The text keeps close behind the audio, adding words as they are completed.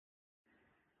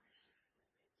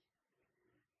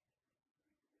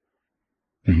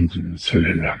صلی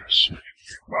اللہ علیہ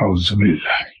وسلم اعوذ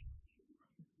باللہ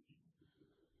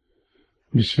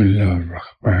بسم اللہ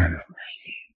الرحمن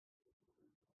الرحیم۔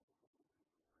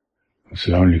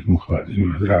 السلام علیکم خواتین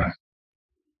و حضرات،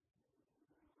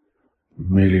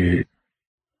 میرے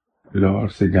لاہور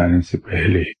سے جانے سے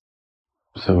پہلے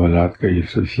سوالات کا یہ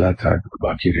سلسلہ تھا جو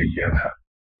باقی رہ گیا تھا۔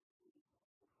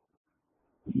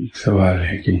 ایک سوال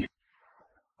ہے کہ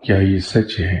کیا یہ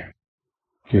سچ ہے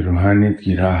کہ روحانیت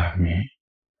کی راہ میں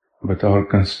بطور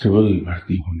کنسٹیبل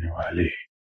بھرتی ہونے والے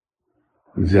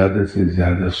زیادہ سے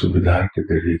زیادہ صوبیدار کے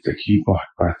درجے تک ہی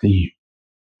پہنچ پاتے ہیں،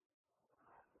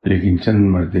 لیکن چند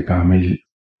مرد کامل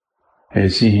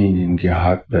ایسے ہیں جن کے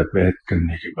ہاتھ پہ بیعت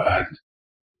کرنے کے بعد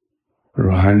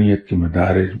روحانیت کے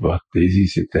مدارج بہت تیزی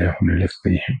سے طے ہونے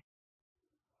لگتے ہیں۔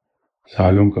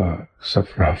 سالوں کا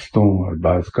سفر ہفتوں اور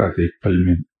بعض کا ایک پل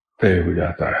میں طے ہو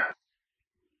جاتا ہے۔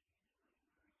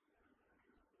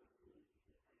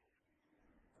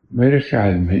 میرے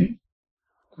خیال میں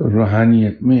تو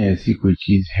روحانیت میں ایسی کوئی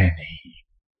چیز ہے نہیں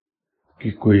کہ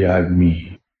کوئی آدمی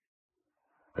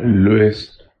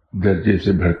لوئسٹ درجے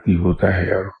سے بھرتی ہوتا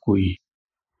ہے اور کوئی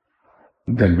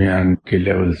درمیان کے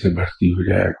لیول سے بھرتی ہو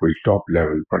جائے، کوئی ٹاپ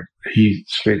لیول پر ہی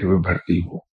اسٹریٹ میں بھرتی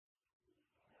ہو۔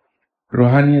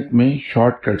 روحانیت میں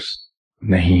شارٹ کٹس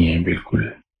نہیں ہیں بالکل۔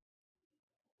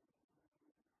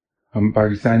 ہم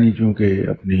پاکستانی چونکہ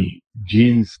اپنی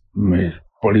جینز میں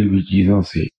پڑی ہوئی چیزوں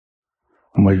سے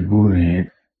مجبور ہیں،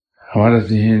 ہمارا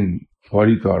ذہن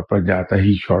فوری طور پر جاتا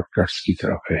ہی شارٹ کٹس کی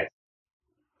طرف ہے،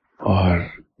 اور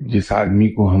جس آدمی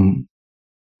کو ہم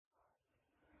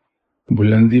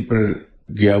بلندی پر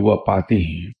گیا ہوا پاتے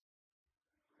ہیں،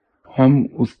 ہم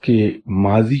اس کے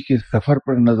ماضی کے سفر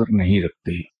پر نظر نہیں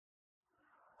رکھتے،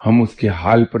 ہم اس کے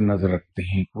حال پر نظر رکھتے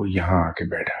ہیں کہ وہ یہاں آ کے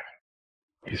بیٹھا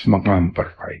ہے اس مقام پر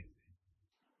فائد۔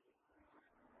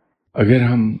 اگر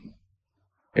ہم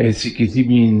ایسے کسی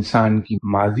بھی انسان کی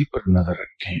ماضی پر نظر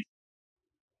رکھیں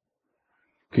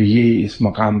کہ یہ اس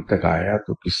مقام تک آیا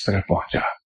تو کس طرح پہنچا،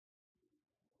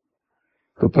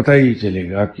 تو پتہ ہی چلے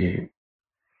گا کہ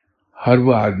ہر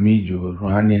وہ آدمی جو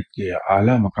روحانیت کے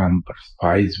اعلیٰ مقام پر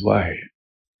فائز ہوا ہے،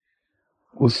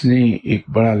 اس نے ایک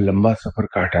بڑا لمبا سفر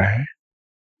کاٹا ہے،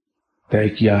 طے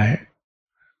کیا ہے،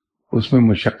 اس میں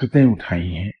مشقتیں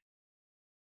اٹھائی ہیں،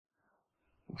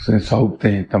 اس نے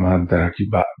صعوبتیں تمام طرح کی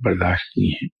برداشت کی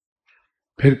ہیں،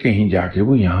 پھر کہیں جا کے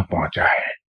وہ یہاں پہنچا ہے۔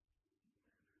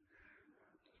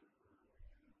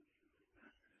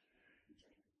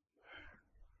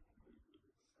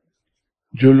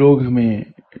 جو لوگ ہمیں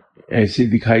ایسے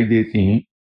دکھائی دیتے ہیں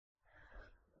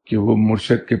کہ وہ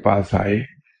مرشد کے پاس آئے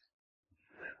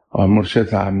اور مرشد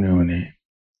صاحب نے انہیں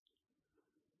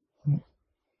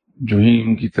جو ہی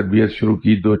ان کی تربیت شروع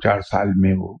کی 2-4 سال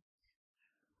میں وہ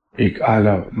ایک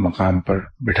اعلیٰ مقام پر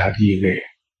بٹھا دیے گئے،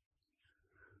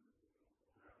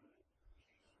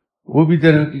 وہ بھی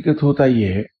در حقیقت ہوتا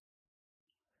یہ ہے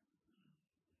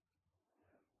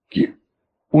کہ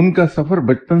ان کا سفر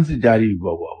بچپن سے جاری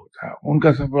ہوا ہوتا ہے، ان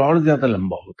کا سفر اور زیادہ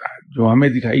لمبا ہوتا ہے جو ہمیں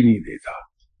دکھائی نہیں دیتا۔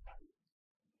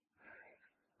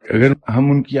 اگر ہم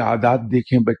ان کی عادات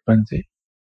دیکھیں بچپن سے،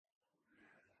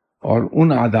 اور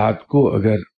ان عادات کو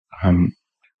اگر ہم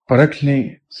پرکھ لیں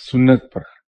سنت پر،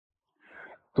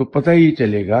 تو پتہ ہی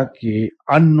چلے گا کہ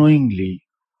اننوئنگلی،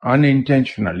 ان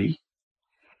انٹینشنلی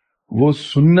وہ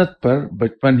سنت پر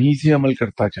بچپن ہی سے عمل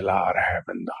کرتا چلا آ رہا ہے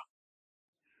بندہ۔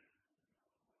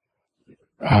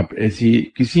 آپ ایسی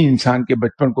کسی انسان کے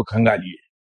بچپن کو کھنگالیے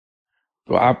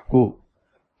تو آپ کو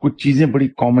کچھ چیزیں بڑی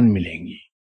کامن ملیں گی۔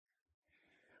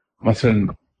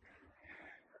 مثلا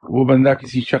وہ بندہ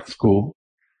کسی شخص کو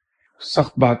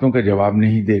سخت باتوں کا جواب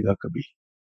نہیں دے گا، کبھی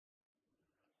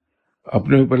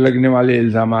اپنے اوپر لگنے والے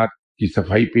الزامات کی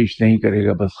صفائی پیش نہیں کرے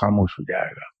گا، بس خاموش ہو جائے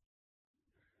گا۔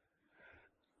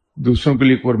 دوسروں کے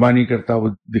لیے قربانی کرتا وہ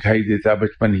دکھائی دیتا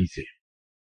بچپن ہی سے،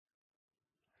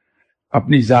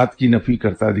 اپنی ذات کی نفی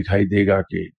کرتا دکھائی دے گا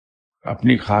کہ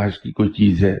اپنی خواہش کی کوئی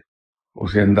چیز ہے،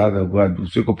 اسے اندازہ ہوا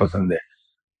دوسرے کو پسند ہے،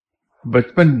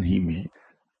 بچپن ہی میں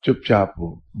چپ چاپ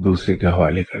وہ دوسرے کے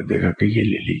حوالے کر دے گا کہ یہ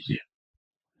لے لیجئے،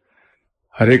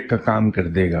 ہر ایک کا کام کر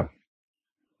دے گا۔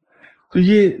 تو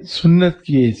یہ سنت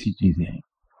کی ایسی چیزیں ہیں،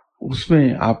 اس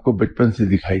میں آپ کو بچپن سے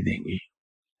دکھائی دیں گی۔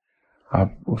 آپ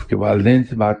اس کے والدین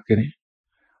سے بات کریں،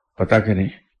 پتہ کریں،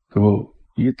 تو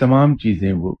یہ تمام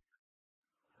چیزیں وہ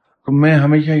تو میں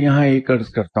ہمیشہ یہاں ایک عرض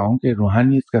کرتا ہوں کہ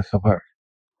روحانیت کا سفر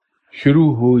شروع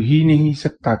ہو ہی نہیں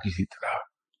سکتا کسی طرح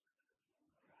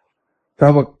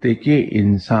تب وقت کہ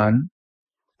انسان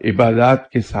عبادات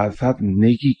کے ساتھ ساتھ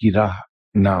نیکی کی راہ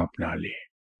نہ اپنا لے۔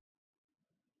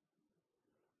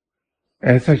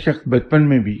 ایسا شخص بچپن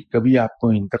میں بھی کبھی آپ کو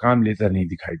انتقام لیتا نہیں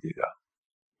دکھائی دے گا،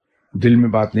 دل میں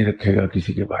بات نہیں رکھے گا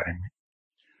کسی کے بارے میں،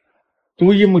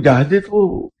 تو یہ مجاہدے تو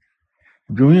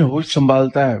جو ہی ہوش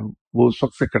سنبھالتا ہے وہ اس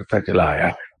وقت سے کرتا چلا آیا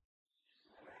ہے.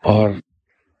 اور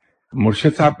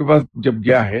مرشد صاحب کے پاس جب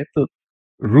گیا ہے تو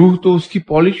روح تو اس کی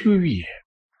پالش ہوئی ہوئی ہے.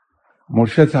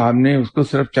 مرشد صاحب نے اس کو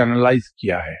صرف چینلائز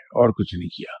کیا ہے اور کچھ نہیں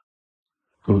کیا.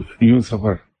 تو یوں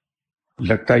سفر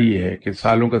لگتا یہ ہے کہ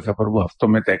سالوں کا سفر وہ ہفتوں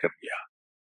میں طے کر گیا.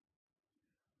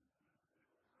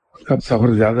 اب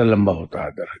سفر زیادہ لمبا ہوتا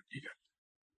ہے در حقیقت.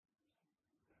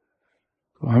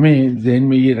 تو ہمیں ذہن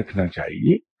میں یہ رکھنا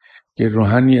چاہیے کہ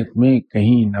روحانیت میں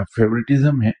کہیں نہ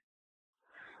فیورٹزم ہے.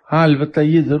 ہاں البتہ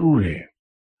یہ ضرور ہے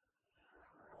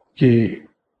کہ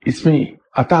اس میں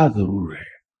عطا ضرور ہے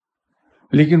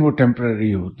لیکن وہ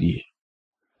ٹیمپرری ہوتی ہے.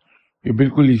 یہ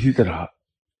بالکل اسی طرح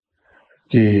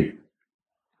کہ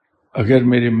اگر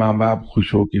میرے ماں باپ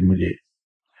خوش ہو کہ مجھے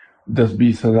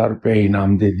 10-20 ہزار روپے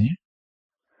انعام دے دیں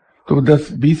تو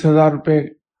 10-20 ہزار روپے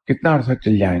کتنا عرصہ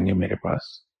چل جائیں گے میرے پاس,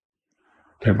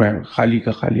 پھر میں خالی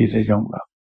کا خالی رہ جاؤں گا.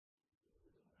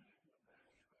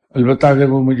 البتہ اگر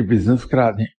وہ مجھے بزنس کرا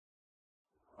دیں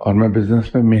اور میں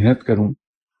بزنس میں محنت کروں,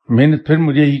 محنت پھر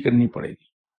مجھے ہی کرنی پڑے گی,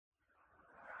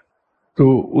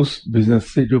 تو اس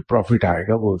بزنس سے جو پروفٹ آئے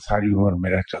گا وہ ساری عمر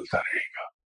میرا چلتا رہے گا.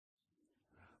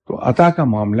 تو عطا کا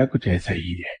معاملہ کچھ ایسا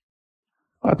ہی ہے.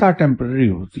 عطا ٹیمپرری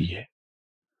ہوتی ہے.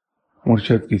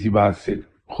 مرشد کسی بات سے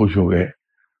خوش ہو گئے,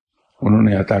 انہوں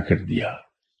نے عطا کر دیا,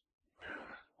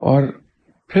 اور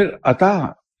پھر عطا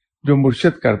جو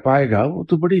مرشد کر پائے گا وہ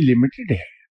تو بڑی لیمیٹڈ ہے.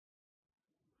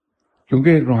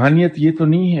 کیونکہ روحانیت یہ تو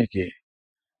نہیں ہے کہ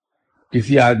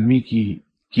کسی آدمی کی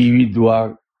ہوئی دعا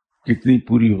کتنی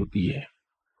پوری ہوتی ہے.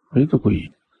 یہ تو کوئی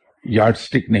یارڈ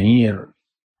سٹک نہیں ہے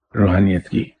روحانیت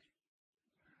کی.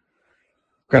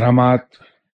 کرامات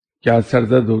کیا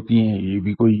سرزد ہوتی ہیں, یہ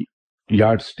بھی کوئی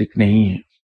یارڈ سٹک نہیں ہے.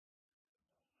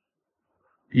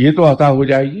 یہ تو عطا ہو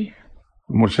جائے گی,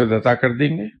 مرشد عطا کر دیں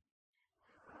گے,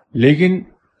 لیکن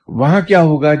وہاں کیا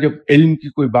ہوگا جب علم کی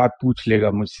کوئی بات پوچھ لے گا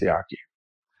مجھ سے آ کے,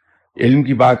 علم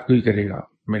کی بات کوئی کرے گا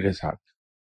میرے ساتھ.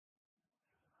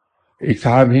 ایک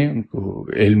صاحب ہیں, ان کو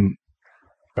علم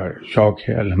کا شوق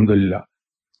ہے الحمدللہ,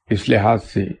 اس لحاظ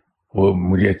سے وہ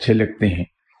مجھے اچھے لگتے ہیں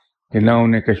کہ نہ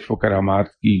انہیں کشف و کرامات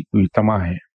کی کوئی طمع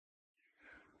ہے,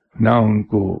 نہ ان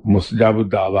کو مستجاب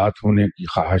الدعوات ہونے کی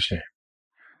خواہش ہے,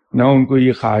 نہ ان کو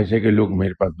یہ خواہش ہے کہ لوگ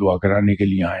میرے پاس دعا کرانے کے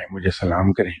لیے آئیں, مجھے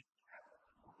سلام کریں.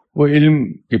 وہ علم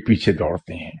کے پیچھے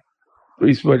دوڑتے ہیں. تو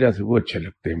اس وجہ سے وہ اچھے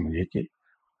لگتے ہیں مجھے کہ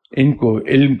ان کو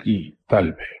علم کی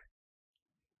طلب ہے.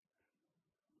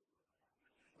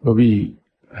 ابھی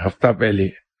ہفتہ پہلے,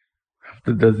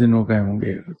 ہفتے 10 دن ہو گئے ہوں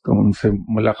گے, تو ان سے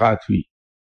ملاقات ہوئی.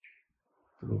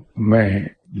 تو میں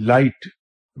لائٹ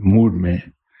موڈ میں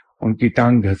ان کی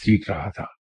ٹانگ گھسیٹ رہا تھا.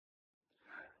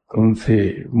 تو ان سے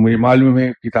مجھے معلوم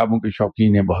ہے کتابوں کے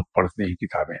شوقین ہیں, بہت پڑھتے ہیں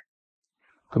کتابیں.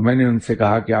 تو میں نے ان سے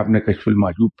کہا کہ آپ نے کشف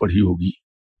المحجوب پڑھی ہوگی,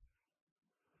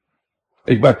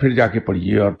 ایک بار پھر جا کے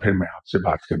پڑھیے اور پھر میں آپ سے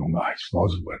بات کروں گا اس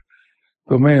موضوع پر.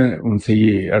 تو میں ان سے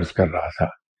یہ عرض کر رہا تھا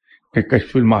کہ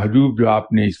کشف المحجوب جو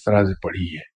آپ نے اس طرح سے پڑھی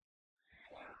ہے,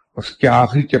 اس کے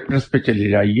آخری چیپٹرز پہ چلے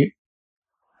جائیے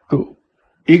تو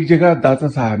ایک جگہ داتا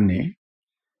صاحب نے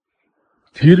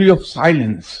تھیوری آف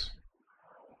سائلنس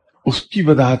اس کی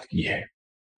وضاحت کی ہے.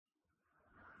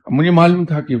 مجھے معلوم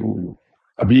تھا کہ وہ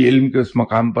ابھی علم کے اس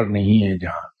مقام پر نہیں ہے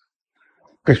جہاں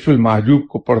کشف المحجوب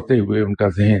کو پڑھتے ہوئے ان کا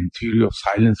ذہن تھیوری آف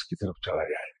سائلنس کی طرف چلا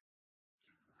جائے.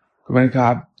 تو میں نے کہا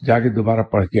آپ جا کے دوبارہ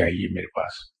پڑھ کے آئیے میرے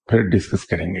پاس, پھر ڈسکس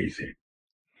کریں گے اسے.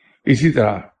 اسی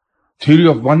طرح تھیوری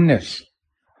آف وننس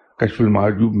کشف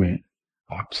المحجوب میں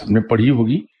آپ سب نے پڑھی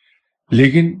ہوگی,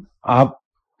 لیکن آپ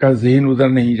کا ذہن ادھر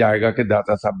نہیں جائے گا کہ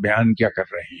داتا صاحب بیان کیا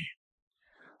کر رہے ہیں.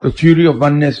 تو تھیوری آف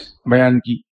وننس بیان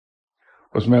کی,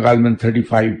 اس میں غالباً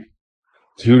 35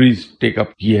 تھیوریز ٹیک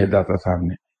اپ کی ہے داتا صاحب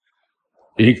نے.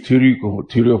 ایک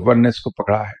تھیوری آف وننس کو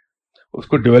پکڑا ہے, اس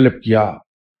کو ڈیولپ کیا,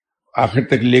 آخر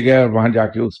تک لے گئے اور وہاں جا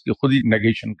کے اس کی خود ہی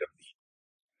نیگیشن کر دی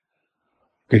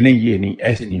کہ نہیں یہ نہیں,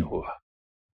 ایسے نہیں ہوگا.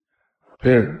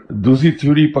 پھر دوسری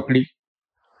تھیوری پکڑی,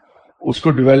 اس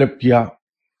کو ڈیولپ کیا,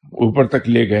 اوپر تک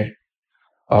لے گئے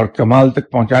اور کمال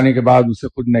تک پہنچانے کے بعد اسے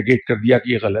خود نیگیٹ کر دیا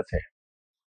کہ یہ غلط ہے.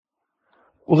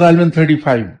 وہ غالباً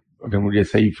 35 اگر مجھے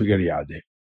صحیح فگر یاد ہے.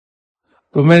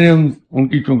 تو میں نے ان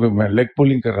کی, چونکہ میں لیگ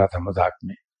پولنگ کر رہا تھا مذاق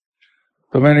میں,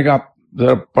 تو میں نے کہا آپ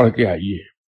ذرا پڑھ کے آئیے.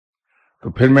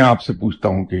 تو پھر میں آپ سے پوچھتا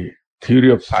ہوں کہ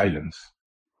تھیوری آف سائلنس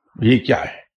یہ کیا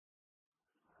ہے,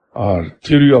 اور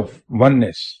تھیوری آف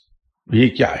وننس یہ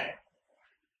کیا ہے.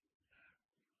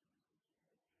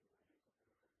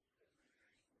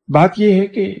 بات یہ ہے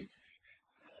کہ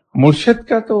مرشد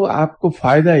کا تو آپ کو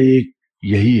فائدہ ایک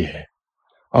یہی ہے,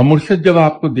 اور مرشد جب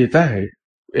آپ کو دیتا ہے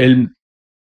علم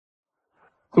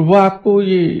تو وہ آپ کو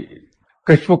یہ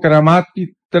کشف و کرامات کی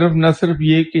तरफ न सिर्फ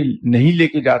ये कि नहीं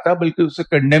लेके जाता बल्कि उसे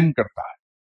कंडेम करता है।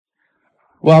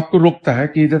 वो आपको रोकता है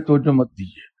कि इधर तवज्जो मत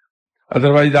दीजिए,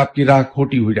 अदरवाइज आपकी राह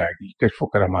खोटी हो जाएगी कश्फ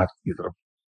करामात की तरफ।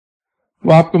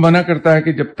 वो आपको मना करता है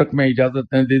कि जब तक मैं इजाजत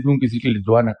न दे दूं किसी के लिए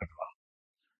दुआ न करना।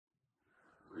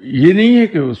 ये नहीं है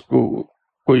कि उसको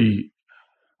कोई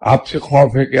आपसे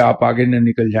खौफ है कि आप आगे न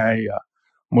निकल जाएं, या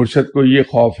मुर्शद को ये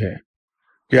खौफ है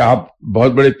कि आप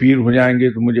बहुत बड़े पीर हो जाएंगे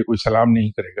तो मुझे कोई सलाम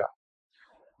नहीं करेगा।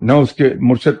 न उसके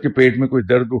मुर्शद के पेट में कोई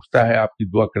दर्द उठता है आपकी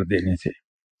दुआ कर देने से।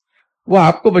 वो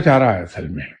आपको बचा रहा है असल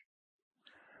में,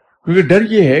 क्योंकि डर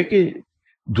ये है कि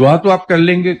दुआ तो आप कर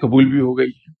लेंगे, कबूल भी हो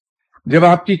गई। जब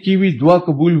आपकी की हुई दुआ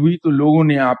कबूल हुई तो लोगों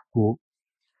ने आपको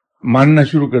मानना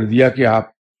शुरू कर दिया कि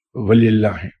आप वली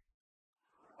अल्लाह हैं,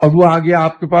 और वो आ गया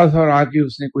आपके पास और आके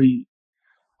उसने कोई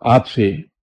आपसे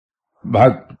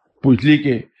बात पूछ ली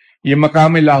कि ये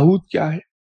मकाम लाहूत क्या है,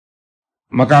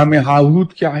 मकाम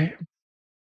हाहूत क्या है,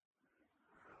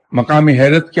 मकाम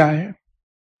हैरत क्या है।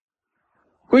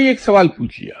 कोई एक सवाल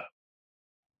पूछ लिया,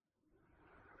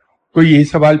 कोई यही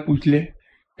सवाल पूछ ले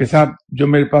कि साहब जो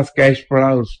मेरे पास कैश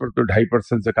पड़ा उस पर तो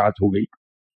 2.5% ज़कात हो गई,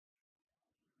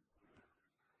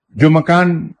 जो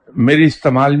मकान मेरे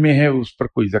इस्तेमाल में है उस पर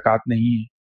कोई ज़कात नहीं है,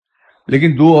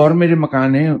 लेकिन 2 और मेरे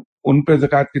मकान हैं उन पर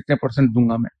ज़कात कितने %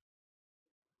 दूंगा मैं।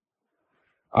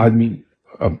 आदमी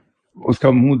अब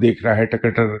उसका मुंह देख रहा है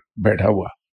टकटर बैठा हुआ।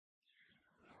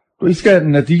 तो इसका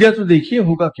नतीजा तो देखिए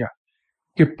होगा क्या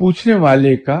कि पूछने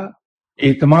वाले का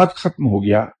एतमाद खत्म हो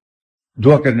गया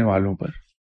दुआ करने वालों पर,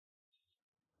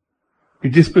 कि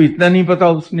जिसको इतना नहीं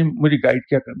पता उसने मुझे गाइड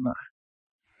क्या करना है।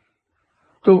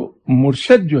 तो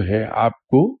मुर्शद जो है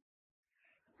आपको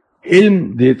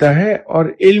इल्म देता है,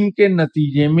 और इल्म के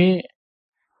नतीजे में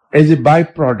एज ए बाय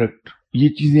प्रोडक्ट ये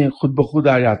चीजें खुद ब खुद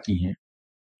आ जाती हैं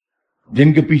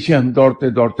जिनके पीछे हम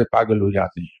दौड़ते दौड़ते पागल हो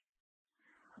जाते हैं।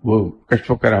 वो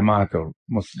कश्फ करामात और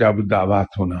मुस्तजाब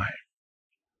दावत होना है।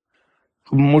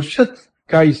 तो मुर्शद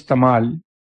का इस्तेमाल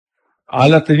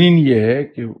आला तरीन ये है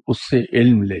कि उससे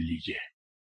इल्म ले लीजिए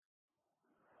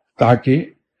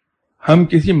ताकि हम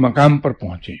किसी मकाम पर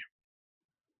पहुंचे।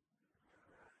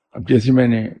 अब जैसे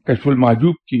मैंने कश्फुल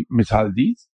माजूब की मिसाल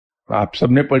दी, आप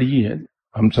सबने पढ़ी है,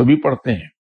 हम सभी पढ़ते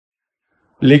हैं,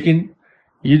 लेकिन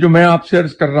ये जो मैं आपसे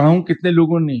अर्ज कर रहा हूं कितने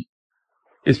लोगों ने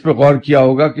इस पर गौर किया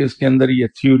होगा कि इसके अंदर ये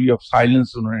थ्योरी ऑफ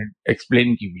साइलेंस उन्होंने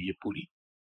एक्सप्लेन की हुई है पूरी।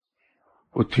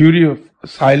 वो थ्योरी ऑफ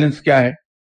साइलेंस क्या है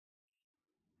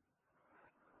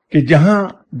कि जहां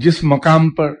जिस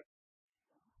मकाम पर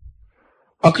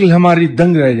अक्ल हमारी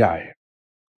दंग रह जाए,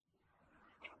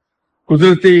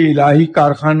 कुदरत इलाही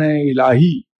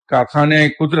कारखाना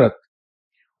कुदरत,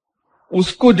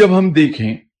 उसको जब हम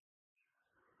देखें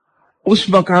उस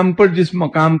मकाम पर, जिस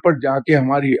मकाम पर जाके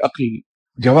हमारी अक्ल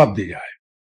जवाब दे जाए,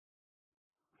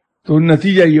 तो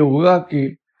नतीजा ये होगा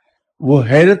कि वो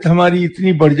हैरत हमारी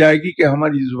इतनी बढ़ जाएगी कि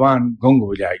हमारी जुबान गुंग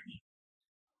हो जाएगी,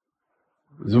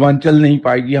 जुबान चल नहीं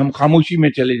पाएगी, हम खामोशी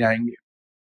में चले जाएंगे।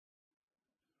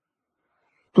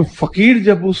 तो फकीर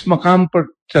जब उस मकाम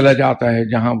पर चला जाता है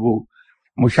जहां वो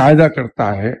मुशाहिदा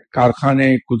करता है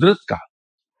कारखाने कुदरत का,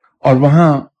 और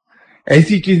वहां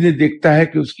ऐसी चीजें देखता है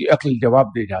कि उसकी अक्ल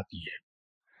जवाब दे जाती है,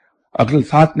 अक्ल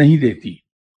साथ नहीं देती,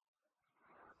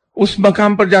 उस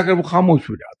मकाम पर जाकर वो खामोश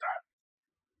हो जाता है।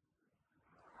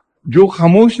 जो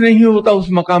खामोश नहीं होता उस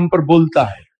मकाम पर बोलता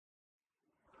है,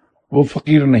 वो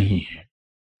फकीर नहीं है,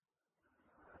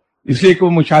 इसलिए कि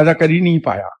वो मुशाहिदा कर ही नहीं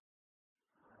पाया,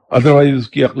 अदरवाइज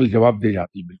उसकी अक्ल जवाब दे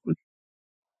जाती बिल्कुल,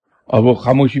 और वो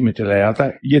खामोशी में चला जाता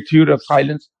है। ये थ्योरी ऑफ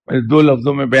साइलेंस मैंने 2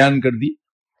 लफ्जों में बयान कर दी,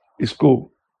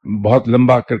 इसको बहुत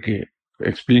लंबा करके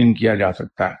एक्सप्लेन किया जा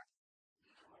सकता है,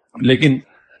 लेकिन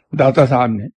दाता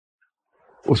साहब ने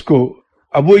उसको,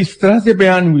 अब वो इस तरह से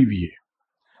बयान हुई भी है।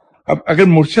 अब अगर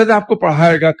मुर्शद आपको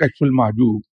पढ़ाएगा कश्फुल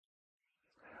माजूब,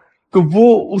 तो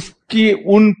वो उसके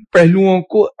उन पहलुओं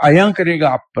को आया करेगा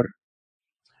आप पर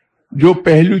जो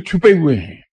पहलू छुपे हुए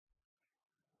हैं।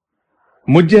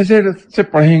 मुझ जैसे से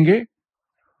पढ़ेंगे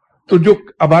तो जो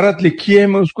इबारत लिखी है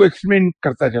मैं उसको एक्सप्लेन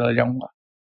करता चला जाऊंगा,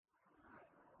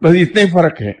 बस इतना ही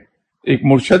फर्क है एक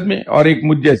मुर्शद में और एक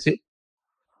मुझ जैसे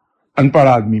अनपढ़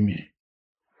आदमी में,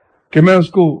 कि मैं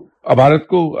उसको इबारत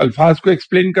को, अल्फाज को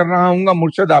एक्सप्लेन कर रहा हूँ,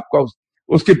 मुर्शद आपका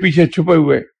उसके पीछे छुपे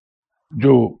हुए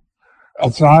जो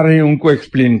असरार हैं उनको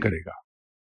एक्सप्लेन करेगा।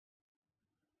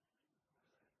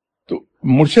 तो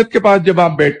मुर्शद के पास जब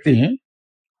आप बैठते हैं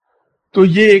तो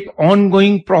ये एक ऑन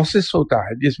गोइंग प्रोसेस होता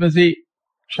है जिसमें से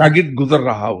शागिर्द गुजर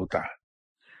रहा होता है,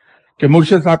 कि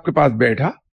मुर्शद साहब के पास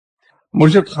बैठा,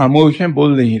 मुर्शद खामोश हैं,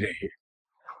 बोल नहीं रहे,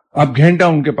 आप घंटा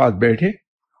उनके पास बैठे,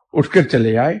 उठकर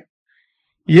चले आए,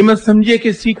 ये मत समझिए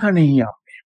कि सीखा नहीं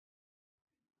आपने,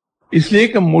 इसलिए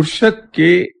कि मुर्शद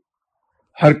के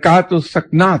حرکات و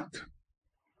سکنات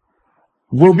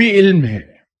وہ بھی علم ہے.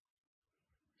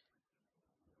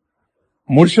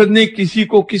 مرشد نے کسی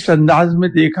کو کس انداز میں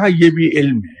دیکھا یہ بھی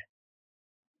علم ہے.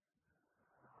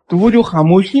 تو وہ جو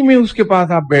خاموشی میں اس کے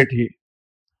پاس آپ بیٹھے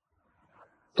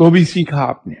تو بھی سیکھا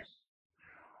آپ نے.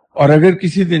 اور اگر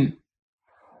کسی دن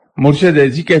مرشد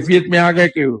ایسی کیفیت میں آ گئے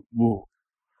کہ وہ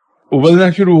ابلنا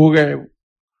شروع ہو گئے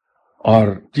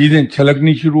اور چیزیں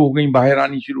چھلکنی شروع ہو گئیں، باہر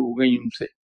آنی شروع ہو گئیں ان سے،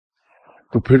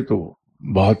 تو پھر تو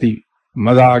بہت ہی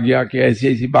مزہ آ گیا کہ ایسی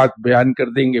ایسی بات بیان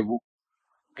کر دیں گے وہ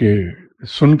کہ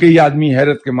سن کے ہی آدمی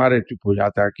حیرت کے مارے چپ ہو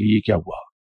جاتا ہے کہ یہ کیا ہوا.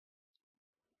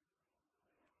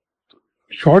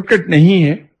 شارٹ کٹ نہیں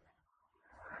ہے،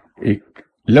 ایک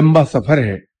لمبا سفر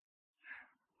ہے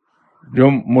جو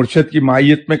مرشد کی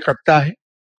معیت میں کٹتا ہے،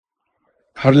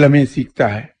 ہر لمحے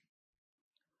سیکھتا ہے.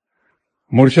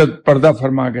 مرشد پردہ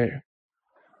فرما گئے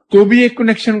تو بھی ایک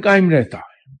کنیکشن قائم رہتا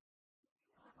ہے،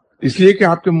 اس لیے کہ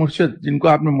آپ کے مرشد، جن کو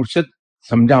آپ نے مرشد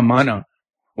سمجھا مانا،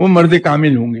 وہ مرد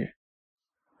کامل ہوں گے،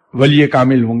 ولی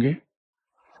کامل ہوں گے.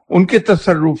 ان کے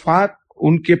تصرفات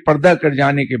ان کے پردہ کر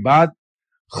جانے کے بعد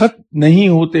ختم نہیں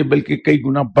ہوتے بلکہ کئی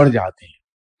گنا بڑھ جاتے ہیں،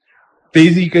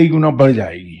 تیزی کئی گنا بڑھ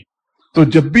جائے گی. تو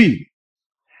جب بھی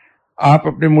آپ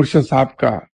اپنے مرشد صاحب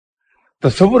کا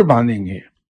تصور باندھیں گے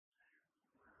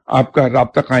آپ کا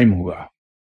رابطہ قائم ہوگا.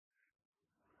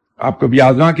 آپ کبھی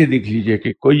آزما کے دیکھ لیجئے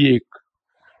کہ کوئی ایک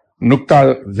نقطہ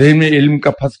ذہن میں علم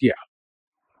کا پھنس گیا،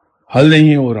 حل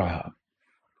نہیں ہو رہا،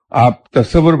 آپ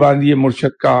تصور باندھیے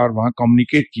مرشد کا اور وہاں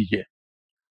کمیونیکیٹ کیجئے.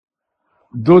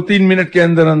 2-3 منٹ کے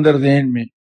اندر اندر ذہن میں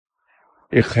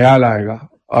ایک خیال آئے گا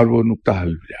اور وہ نقطہ حل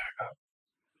ہو جائے گا.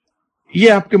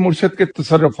 یہ آپ کے مرشد کے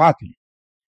تصرفات ہیں.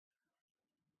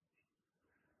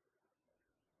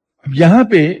 اب یہاں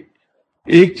پہ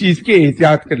ایک چیز کی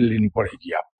احتیاط کر لینی پڑے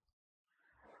گی آپ.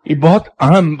 یہ بہت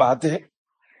اہم بات ہے،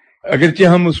 اگرچہ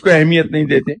ہم اس کو اہمیت نہیں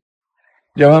دیتے.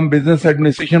 جب ہم بزنس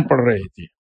ایڈمنسٹریشن پڑھ رہے تھے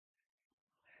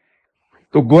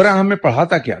تو گورا ہمیں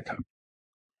پڑھاتا کیا تھا،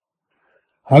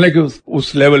 حالانکہ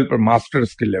اس لیول پر،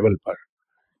 ماسٹرز کے لیول پر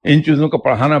ان چیزوں کا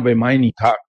پڑھانا بے معنی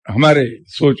تھا ہمارے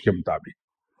سوچ کے مطابق.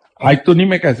 آج تو نہیں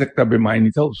میں کہہ سکتا بے معنی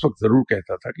تھا، اس وقت ضرور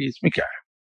کہتا تھا کہ اس میں کیا ہے.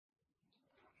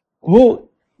 وہ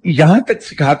یہاں تک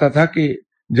سکھاتا تھا کہ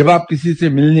جب آپ کسی سے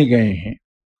ملنے گئے ہیں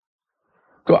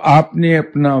تو آپ نے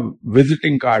اپنا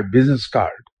وزٹنگ کارڈ، بزنس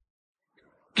کارڈ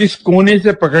کس کونے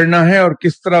سے پکڑنا ہے اور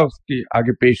کس طرح اس کے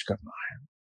آگے پیش کرنا ہے.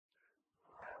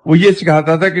 وہ یہ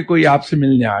سکھاتا تھا کہ کوئی آپ سے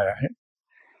ملنے آیا ہے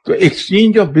تو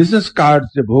ایکسچینج آف بزنس کارڈ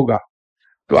جب ہوگا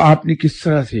تو آپ نے کس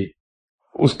طرح سے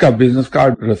اس کا بزنس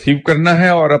کارڈ ریسیو کرنا ہے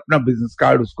اور اپنا بزنس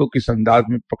کارڈ اس کو کس انداز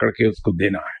میں پکڑ کے اس کو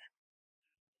دینا ہے.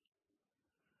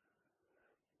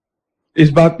 اس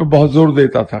بات پہ بہت زور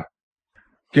دیتا تھا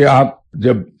کہ آپ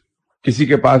جب کسی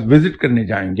کے پاس وزٹ کرنے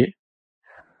جائیں گے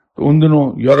تو ان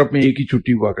دنوں یورپ میں ایک ہی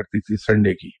چھٹی ہوا کرتی تھی،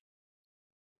 سنڈے کی.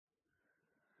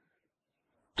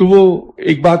 تو وہ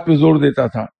ایک بات پہ زور دیتا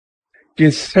تھا کہ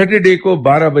سیٹرڈے کو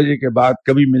 12 بجے کے بعد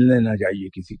کبھی ملنے نہ جائیے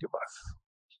کسی کے پاس،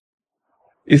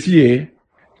 اس لیے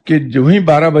کہ جو ہی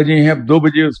 12 بجے ہیں اب 2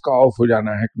 بجے اس کا آف ہو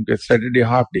جانا ہے کیونکہ سیٹرڈے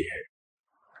ہاف ڈے ہے.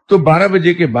 تو 12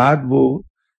 بجے کے بعد وہ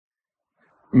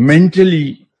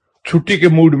مینٹلی چھٹی کے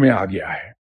موڈ میں آ گیا ہے.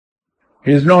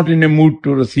 He is not in a mood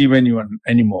to receive anyone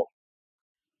anymore.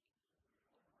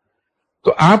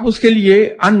 تو آپ اس کے لیے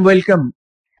انویلکم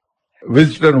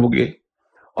وزٹر ہوگے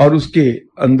اور اس کے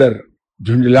اندر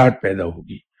جھنجھلاہٹ پیدا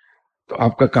ہوگی تو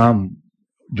آپ کا کام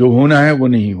جو ہونا ہے وہ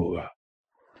نہیں ہوگا.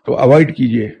 تو اوائڈ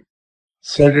کیجئے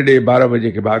سیٹرڈے 12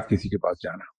 بجے کے بعد کسی کے پاس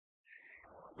جانا.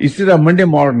 اسی طرح منڈے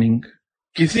مارننگ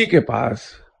کسی کے پاس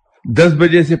 10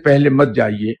 بجے سے پہلے مت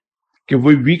جائیے کہ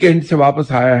وہ ویکینڈ سے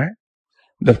واپس آیا ہے،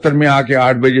 دفتر میں آ کے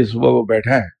 8 بجے صبح وہ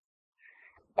بیٹھا ہے،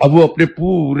 اب وہ اپنے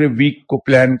پورے ویک کو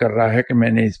پلان کر رہا ہے کہ میں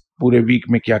نے اس پورے ویک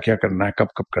میں کیا کیا کرنا ہے، کب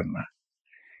کب کرنا ہے.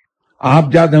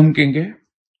 آپ جا دھمکیں گے،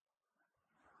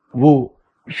 وہ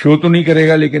شو تو نہیں کرے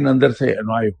گا لیکن اندر سے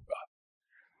انوائے ہوگا.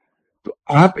 تو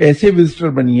آپ ایسے وزٹر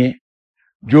بنیے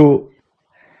جو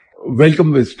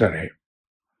ویلکم وزٹر ہے.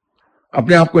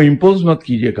 اپنے آپ کو امپوز مت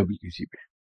کیجیے کبھی کسی پہ.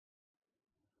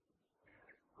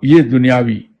 یہ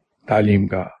دنیاوی تعلیم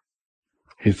کا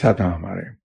حصہ تھا ہمارے.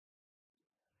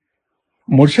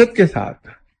 مرشد کے ساتھ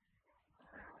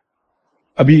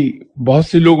ابھی بہت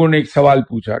سے لوگوں نے ایک سوال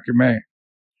پوچھا کہ میں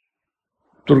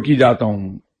ترکی جاتا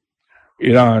ہوں،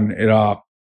 ایران، عراق،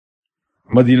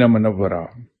 مدینہ منورہ،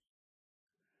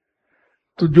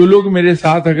 تو جو لوگ میرے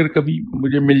ساتھ اگر کبھی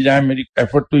مجھے مل جائیں، میری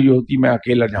ایفرٹ تو یہ ہوتی میں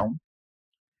اکیلا جاؤں،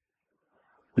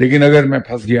 لیکن اگر میں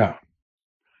پھنس گیا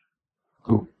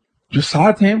تو جو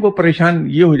ساتھ ہیں وہ پریشان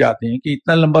یہ ہو جاتے ہیں کہ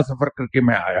اتنا لمبا سفر کر کے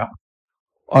میں آیا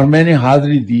اور میں نے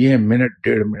حاضری دی ہے منٹ،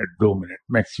 1.5 منٹ، 2 منٹ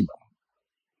میکسیمم.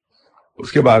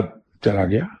 اس کے بعد چلا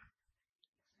گیا.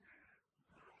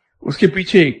 اس کے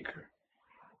پیچھے ایک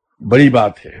بڑی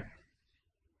بات ہے.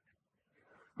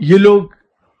 یہ لوگ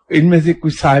ان میں سے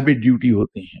کچھ صاحب ڈیوٹی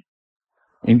ہوتے ہیں,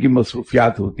 ان کی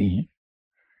مصروفیات ہوتی ہیں.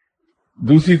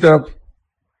 دوسری طرف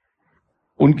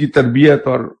ان کی تربیت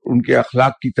اور ان کے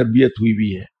اخلاق کی تربیت ہوئی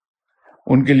بھی ہے.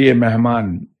 ان کے لیے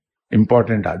مہمان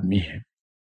امپورٹنٹ آدمی ہے.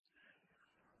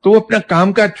 تو وہ اپنا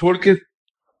کام کاج چھوڑ کے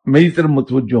میری طرف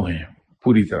متوجہ ہیں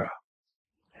پوری طرح.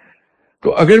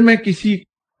 تو اگر میں کسی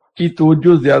کی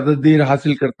توجہ زیادہ دیر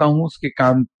حاصل کرتا ہوں, اس کے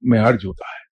کام میں حرج ہوتا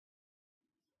ہے.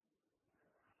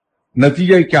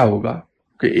 نتیجہ کیا ہوگا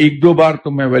کہ ایک دو بار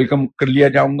تو میں ویلکم کر لیا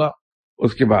جاؤں گا,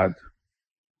 اس کے بعد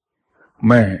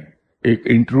میں ایک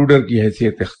انٹروڈر کی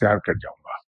حیثیت اختیار کر جاؤں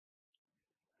گا.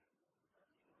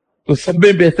 تو سب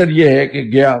میں بہتر یہ ہے کہ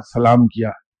گیا, سلام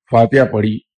کیا, فاتحہ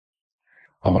پڑھی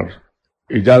اور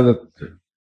اجازت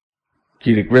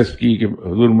کی ریکویسٹ کی کہ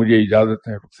حضور مجھے اجازت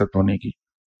ہے رخصت ہونے کی,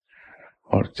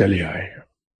 اور چلے آئے.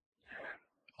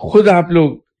 خود آپ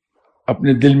لوگ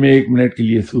اپنے دل میں ایک منٹ کے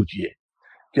لیے سوچئے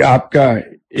کہ آپ کا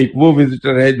ایک وہ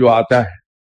وزٹر ہے جو آتا ہے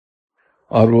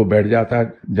اور وہ بیٹھ جاتا ہے,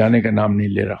 جانے کا نام نہیں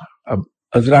لے رہا. اب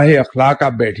ازراہ اخلاق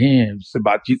آپ بیٹھے ہیں, اس سے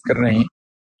بات چیت کر رہے ہیں,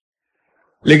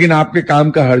 لیکن آپ کے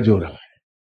کام کا حرج ہو رہا ہے.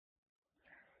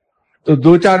 تو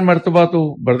دو چار مرتبہ تو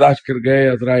برداشت کر گئے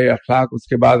ازراہ اخلاق. اس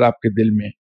کے بعد آپ کے دل میں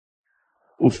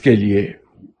اس کے لیے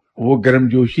وہ گرم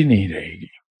جوشی نہیں رہے گی.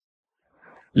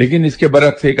 لیکن اس کے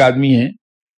برعکس ایک آدمی ہے,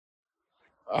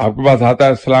 آپ کے پاس آتا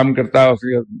ہے, سلام کرتا ہے, اس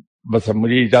کے بس اب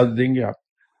مجھے اجازت دیں گے آپ,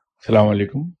 السلام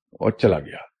علیکم, اور چلا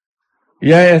گیا.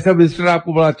 یہ ایسا وزٹر آپ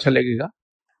کو بڑا اچھا لگے گا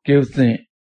کہ اس نے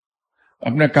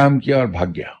اپنا کام کیا اور بھاگ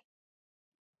گیا.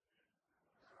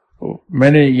 میں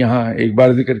نے یہاں ایک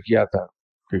بار ذکر کیا تھا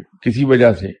کہ کسی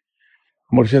وجہ سے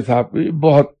مرشد صاحب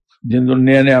بہت, جن دنوں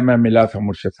نیا نیا میں ملا تھا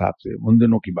مرشد صاحب سے, ان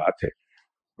دنوں کی بات ہے,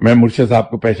 میں مرشد صاحب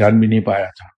کو پہچان بھی نہیں پایا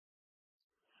تھا.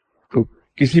 تو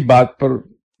کسی بات پر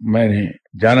میں نے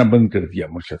جانا بند کر دیا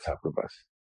مرشد صاحب کے پاس.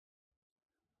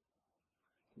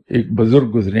 ایک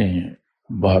بزرگ گزرے ہیں,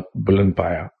 بہت بلند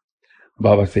پایا,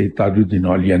 بابا سید تاج الدین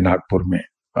اولیاء, ناگپور میں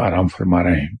آرام فرما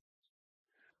رہے ہیں.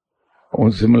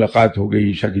 ان سے ملاقات ہو گئی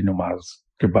عشاء کی نماز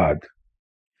کے بعد.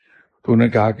 تو انہوں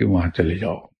نے کہا کہ وہاں چلے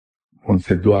جاؤ, ان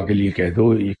سے دعا کے لیے کہہ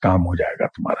دو, یہ کام ہو جائے گا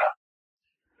تمہارا.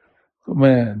 تو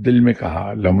میں دل میں کہا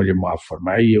اللہ مجھے معاف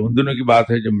فرمائے. یہ ان دنوں کی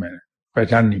بات ہے جب میں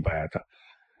پہچان نہیں پایا تھا.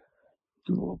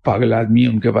 تو پاگل آدمی,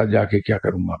 ان کے پاس جا کے کیا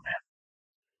کروں گا میں.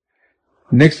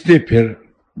 نیکسٹ ڈے پھر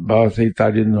بابا سید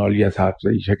تاج الدین اولیاء صاحب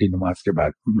سے عشاء کی نماز کے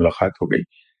بعد ملاقات ہو گئی.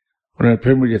 انہوں نے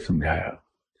پھر مجھے سمجھایا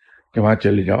کہ وہاں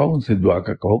چلے جاؤ, ان سے دعا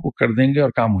کا کہو, وہ کر دیں گے اور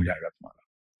کام ہو جائے گا تمہارا.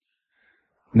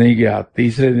 نہیں گیا.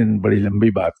 تیسرے دن بڑی لمبی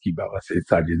بات کی بابا سید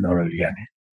تاج الدین اولیاء نے.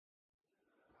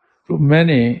 تو میں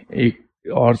نے ایک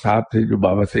اور صاحب تھے جو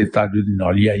بابا سید تاج الدین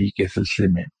اولیاء کے سلسلے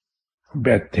میں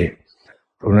بیعت تھے,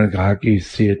 تو انہوں نے کہا کہ اس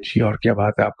سے اچھی اور کیا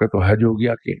بات ہے, آپ کا تو حج ہو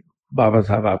گیا کہ بابا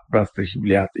صاحب آپ کے پاس تشریف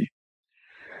لے آتے,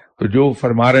 تو جو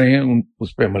فرما رہے ہیں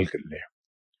اس پہ عمل کر لیں.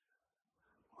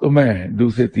 تو میں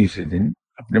دوسرے تیسرے دن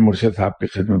اپنے مرشد صاحب کی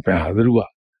خدمت پہ حاضر ہوا.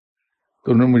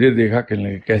 تو انہوں نے مجھے دیکھا, کہنے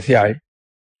لگے کیسے آئے.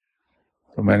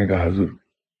 تو میں نے کہا حضور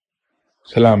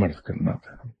سلام عرض کرنا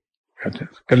تھا. اچھا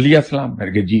کر لیا سلام. میں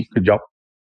نے کہا جی جاؤ.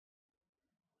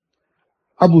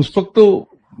 اب اس وقت تو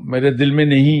میرے دل میں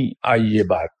نہیں آئی یہ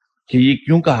بات کہ یہ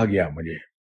کیوں کہا گیا مجھے.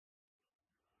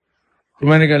 تو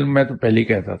میں نے کہا میں تو پہلے ہی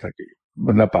کہتا تھا کہ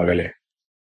بندہ پاگل ہے,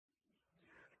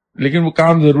 لیکن وہ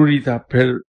کام ضروری تھا.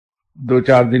 پھر دو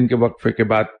چار دن کے وقفے کے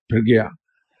بعد پھر گیا,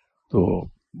 تو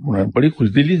انہوں نے بڑی خوش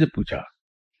دلی سے پوچھا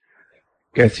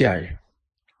کیسے آئے.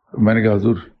 تو میں نے کہا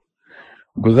حضور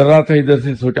گزر رہا تھا ادھر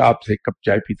سے, سوچا آپ سے ایک کپ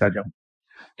چائے پیتا جاؤں.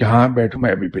 کہ ہاں بیٹھو,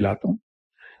 میں ابھی پلاتا ہوں.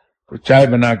 تو چائے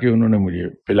بنا کے انہوں نے مجھے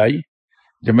پلائی.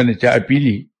 جب میں نے چائے پی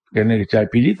لی, کہنے کہ چائے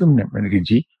پی لی تم نے. میں نے کہا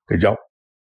جی. کہ جاؤ.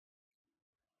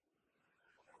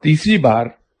 تیسری بار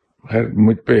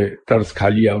مجھ پہ ترس کھا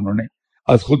لیا انہوں نے,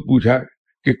 از خود پوچھا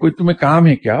کہ کوئی تمہیں کام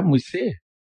ہے کیا مجھ سے.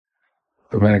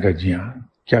 تو میں نے کہا جی ہاں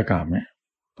کیا کام ہے.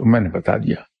 تو میں نے بتا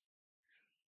دیا.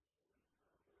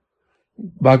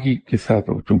 باقی قصہ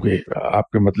تو چونکہ آپ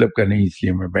کے مطلب کا نہیں, اس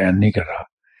لیے میں بیان نہیں کر رہا.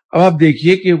 اب آپ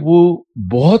دیکھیے کہ وہ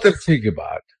بہت عرصے کے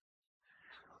بعد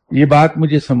یہ بات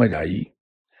مجھے سمجھ آئی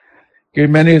کہ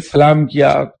میں نے سلام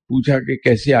کیا, پوچھا کہ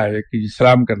کیسے آئے, کہ جی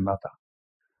سلام کرنا تھا.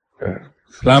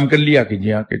 سلام کر لیا کہ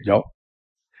جی ہاں کہ جاؤ.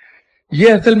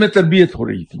 یہ اصل میں تربیت ہو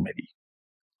رہی تھی میری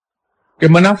کہ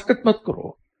منافقت مت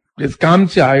کرو, جس کام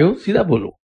سے آئے ہو سیدھا بولو.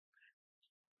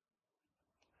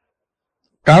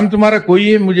 کام تمہارا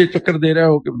کوئی ہے, مجھے چکر دے رہا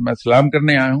ہو کہ میں سلام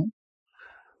کرنے آیا ہوں,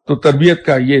 تو تربیت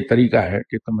کا یہ طریقہ ہے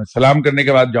کہ تمہیں سلام کرنے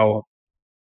کے بعد جاؤ.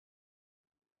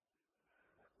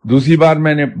 دوسری بار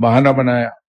میں نے بہانہ بنایا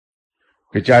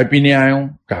کہ چائے پینے آیا ہوں,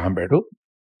 کہاں بیٹھو,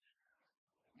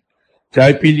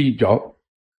 چائے پی لی, جاؤ.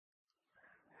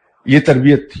 یہ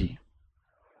تربیت تھی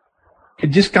کہ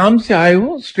جس کام سے آئے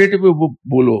ہو اسٹریٹ اوے وہ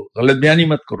بولو, غلط بیانی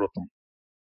مت کرو تم.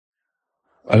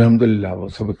 الحمدللہ وہ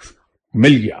سبق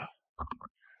مل گیا.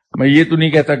 میں یہ تو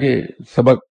نہیں کہتا کہ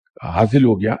سبق حاصل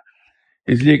ہو گیا,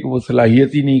 اس لیے کہ وہ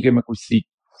صلاحیت ہی نہیں کہ میں کچھ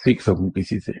سیکھ سکوں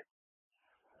کسی سے,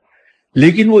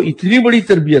 لیکن وہ اتنی بڑی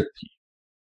تربیت تھی.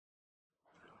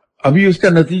 ابھی اس کا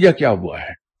نتیجہ کیا ہوا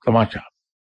ہے, تماشا.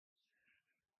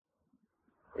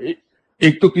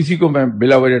 ایک تو کسی کو میں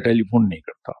بلا وجہ ٹیلی فون نہیں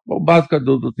کرتا, بعض کا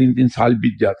 2-3 سال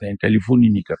بیت جاتے ہیں ٹیلی فون ہی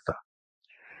نہیں کرتا.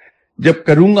 جب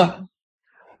کروں گا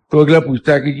تو اگلا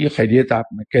پوچھتا ہے کہ یہ خیریت,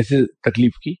 آپ نے کیسے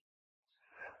تکلیف کی؟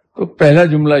 تو پہلا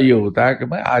جملہ یہ ہوتا ہے کہ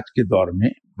میں آج کے دور میں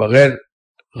بغیر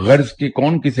غرض کے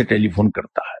کون کسے ٹیلی فون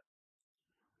کرتا ہے.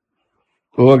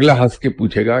 تو اگلا ہنس کے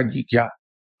پوچھے گا جی کیا,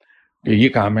 کہ یہ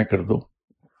کام ہے کر دو.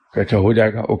 کہ اچھا ہو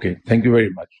جائے گا, okay thank you very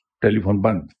much, tele phone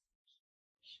بند.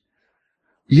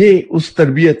 یہ اس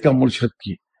تربیت کا مرشد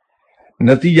کی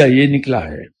نتیجہ یہ نکلا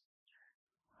ہے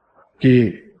کہ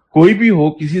کوئی بھی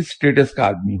ہو, کسی سٹیٹس کا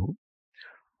آدمی ہو,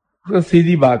 تو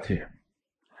سیدھی بات ہے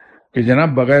کہ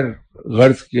جناب بغیر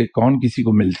غرض کے کون کسی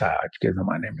کو ملتا ہے آج کے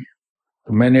زمانے میں.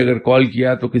 تو میں نے اگر کال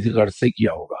کیا تو کسی غرض سے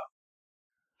کیا ہوگا.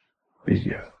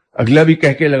 اگلا بھی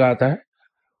کہہ کے لگاتا ہے,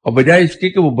 اور بجائے اس کے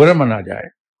کہ وہ برا منا جائے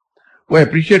وہ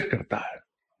اپریشیٹ کرتا ہے.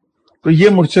 تو یہ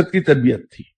مرشد کی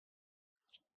تربیت تھی.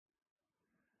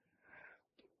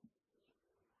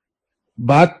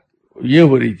 بات یہ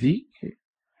ہو رہی تھی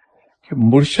کہ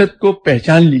مرشد کو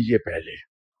پہچان لیجئے پہلے.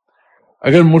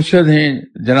 اگر مرشد ہیں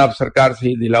جناب سرکار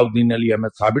سید علاؤالدین علی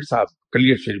احمد صابر صاحب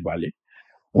کلیئر شریف والے,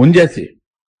 ان جیسے,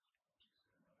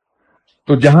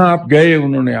 تو جہاں آپ گئے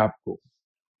انہوں نے آپ کو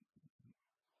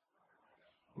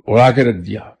اڑا کے رکھ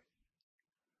دیا.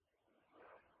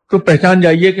 تو پہچان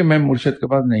جائیے کہ میں مرشد کے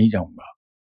پاس نہیں جاؤں گا,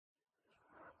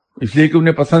 اس لیے کہ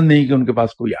انہیں پسند نہیں کہ ان کے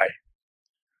پاس کوئی آئے.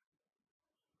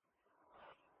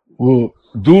 وہ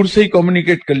دور سے ہی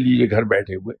کمیونیکیٹ کر لیجئے گھر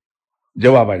بیٹھے ہوئے,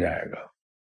 جواب آ جائے گا.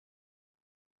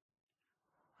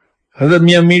 حضرت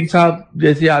میاں میر صاحب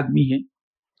جیسے آدمی ہیں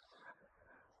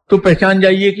تو پہچان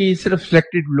جائیے کہ یہ صرف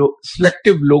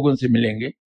سلیکٹو لوگوں سے ملیں گے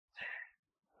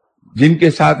جن کے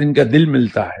ساتھ ان کا دل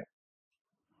ملتا ہے,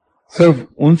 صرف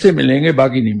ان سے ملیں گے,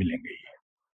 باقی نہیں ملیں گے.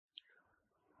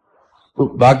 تو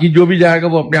باقی جو بھی جائے گا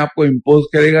وہ اپنے آپ کو امپوز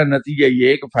کرے گا, نتیجہ یہ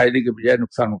ہے کہ فائدے کے بجائے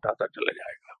نقصان اٹھاتا چلا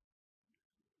جائے گا.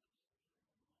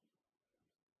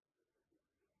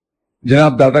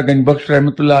 جناب دادا گنج بخش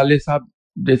رحمت اللہ علیہ صاحب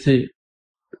جیسے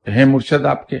ہیں مرشد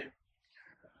آپ کے,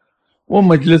 وہ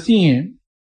مجلسی ہیں,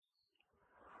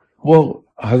 وہ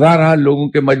ہزارہ لوگوں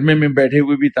کے مجمع میں بیٹھے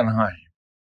ہوئے بھی تنہا ہیں.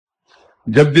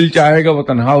 جب دل چاہے گا وہ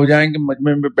تنہا ہو جائیں گے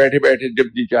مجمع میں بیٹھے بیٹھے, جب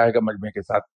دل چاہے گا مجمع کے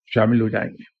ساتھ شامل ہو جائیں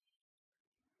گے.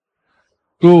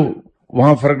 تو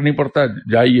وہاں فرق نہیں پڑتا,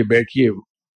 جائیے بیٹھیے,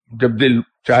 جب دل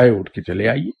چاہے اٹھ کے چلے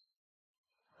آئیے,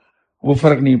 وہ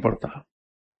فرق نہیں پڑتا.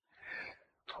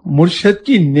 مرشد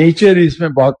کی نیچر اس میں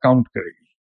بہت کاؤنٹ کرے گی.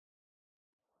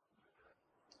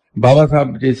 بابا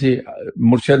صاحب جیسے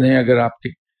مرشد ہیں اگر آپ کے,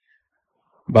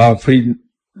 بابا فرید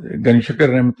گنج شکر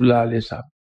رحمت اللہ علیہ صاحب,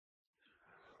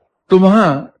 تو وہاں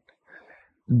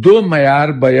 2 معیار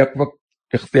بیک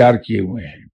وقت اختیار کیے ہوئے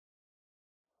ہیں.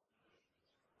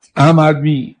 عام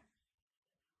آدمی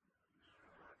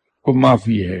کو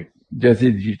معافی ہے,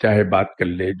 جیسے جی چاہے بات کر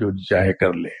لے, جو جی چاہے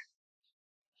کر لے,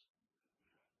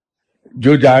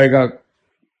 جو جائے گا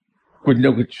کچھ نہ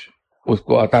کچھ اس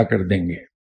کو عطا کر دیں گے.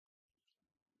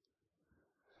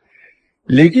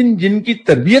 لیکن جن کی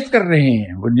تربیت کر رہے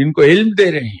ہیں, وہ جن کو علم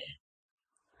دے رہے ہیں,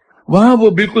 وہاں وہ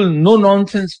بالکل نو نان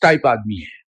سینس ٹائپ آدمی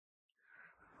ہے.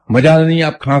 مجال نہیں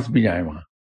آپ کھانس بھی جائیں وہاں,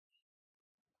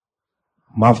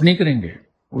 معاف نہیں کریں گے,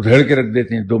 ادھڑ کے رکھ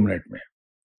دیتے ہیں 2 منٹ میں.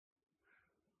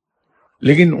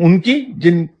 لیکن ان کی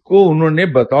جن کو انہوں نے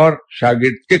بطور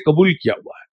شاگرد کے قبول کیا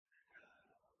ہوا ہے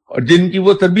اور جن کی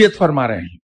وہ تربیت فرما رہے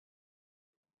ہیں,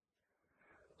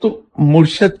 تو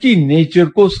مرشد کی نیچر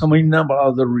کو سمجھنا بڑا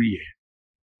ضروری ہے.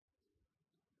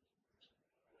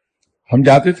 ہم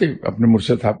جاتے تھے اپنے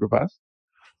مرشد صاحب کے پاس,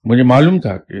 مجھے معلوم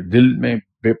تھا کہ دل میں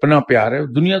بے پناہ پیار ہے,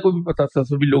 دنیا کو بھی پتا تھا,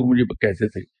 سبھی لوگ مجھے کہتے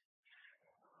تھے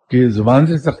کہ زبان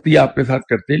سے سختی آپ کے ساتھ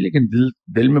کرتے ہیں لیکن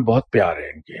دل میں بہت پیار ہے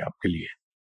ان کے, آپ کے لیے.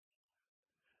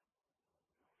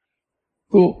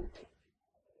 تو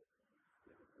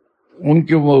ان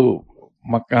کے وہ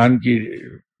مکان کی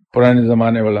پرانے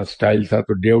زمانے والا سٹائل تھا,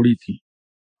 تو ڈیوڑی تھی,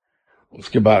 اس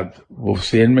کے بعد وہ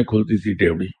سین میں کھلتی تھی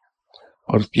ڈیوڑی,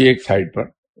 اور اس کی ایک سائڈ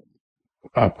پر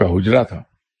آپ کا حجرہ تھا.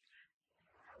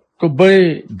 تو بڑے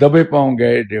دبے پاؤں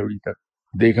گئے ڈیوڑی تک,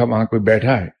 دیکھا وہاں کوئی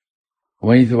بیٹھا ہے,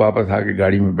 وہیں سے واپس آ کے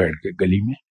گاڑی میں بیٹھ کے گلی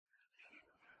میں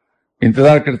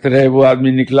इंतजार करते रहे, वो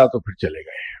आदमी निकला तो फिर चले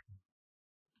गए,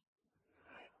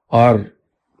 और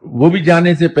वो भी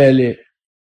जाने से पहले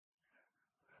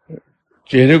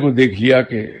चेहरे को देख लिया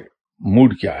कि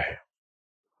मूड क्या है,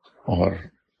 और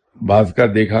बाज का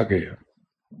देखा कि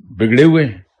बिगड़े हुए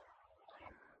हैं,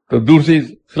 तो दूर से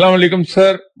अस्सलाम वालेकुम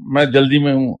सर, मैं जल्दी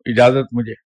में हूं, इजाजत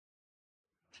मुझे,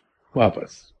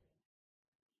 वापस।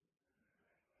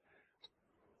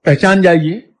 पहचान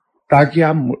जाइए ताकि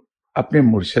आप अपने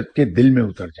मुर्शद के दिल में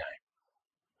उतर जाएं।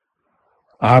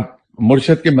 आप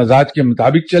मुर्शद के मजाज के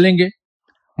मुताबिक चलेंगे,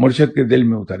 मुर्शद के दिल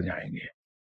में उतर जाएंगे।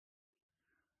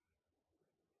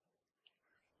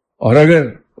 और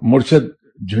अगर मुर्शद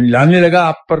झुंझलाने लगा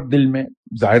आप पर दिल में,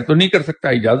 जाहिर तो नहीं कर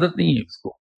सकता, इजाजत नहीं है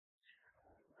उसको,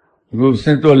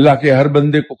 उसने तो अल्लाह के हर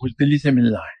बंदे को खुशदिली से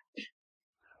मिलना है,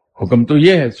 हुक्म तो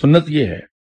ये है, सुन्नत ये है,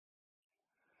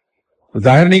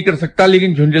 जाहिर नहीं कर सकता,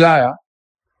 लेकिन झुंझलाया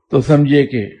तो समझिए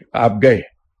कि आप गए,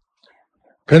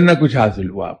 फिर ना कुछ हासिल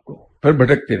हुआ आपको, फिर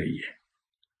भटकते रहिए।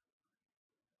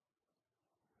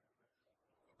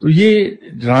 तो ये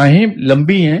राहें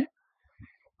लंबी हैं,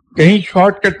 कहीं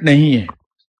शॉर्टकट नहीं है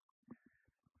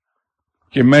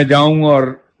कि मैं जाऊं और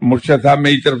मुर्शद साहब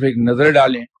मेरी तरफ एक नजर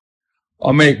डालें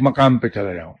और मैं एक मकाम पे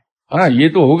चला जाऊं। हाँ, ये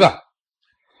तो होगा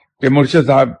कि मुर्शद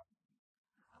साहब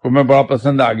को मैं बड़ा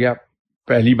पसंद आ गया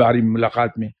पहली बार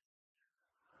मुलाकात में,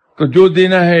 तो जो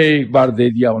देना है एक बार दे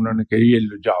दिया उन्होंने, कही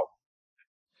लो जाओ।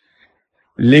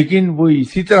 लेकिन वो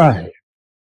इसी तरह है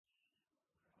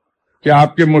कि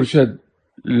आपके मुर्शद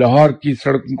लाहौर की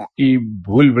सड़कों की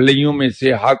भूल भुलैयों में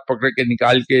से हाथ पकड़ के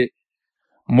निकाल के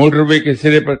मोटरवे के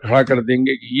सिरे पर खड़ा कर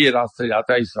देंगे कि ये रास्ता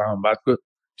जाता है इस्लामाबाद को,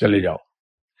 चले जाओ।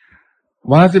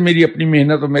 वहां से मेरी अपनी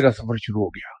मेहनत और मेरा सफर शुरू हो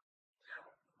गया।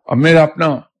 अब मेरा अपना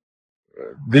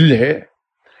दिल है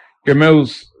कि मैं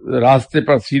उस रास्ते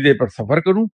पर सीधे पर सफर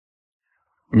करूं,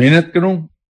 मेहनत करूं,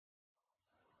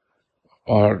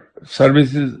 और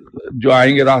सर्विसेज जो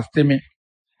आएंगे रास्ते में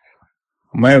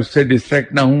मैं उससे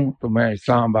डिस्ट्रैक्ट ना हूं, तो मैं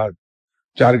इस्लामाबाद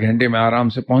 4 घंटे में आराम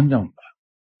से पहुंच जाऊंगा।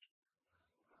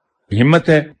 हिम्मत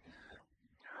है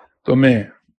तो मैं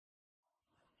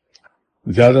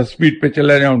ज्यादा स्पीड पे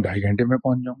चला जाऊं, 2.5 घंटे में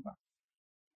पहुंच जाऊंगा।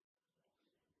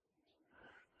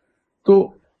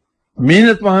 तो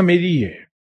मेहनत वहां मेरी है,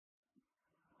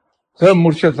 सब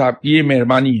मुर्शद साहब की ये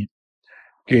मेहरबानी है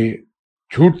कि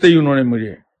छूटते ही उन्होंने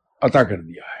मुझे अता कर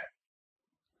दिया है,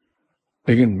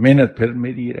 लेकिन मेहनत फिर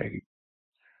मेरी ही रहेगी।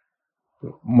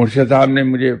 तो मुर्शद साहब ने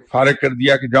मुझे फारग कर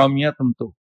दिया कि जाओ मियां, तुम तो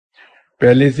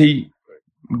पहले से ही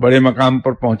बड़े मकाम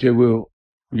पर पहुंचे हुए हो,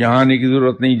 यहां आने की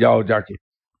जरूरत नहीं, जाओ जाके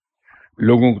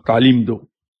लोगों को तालीम दो।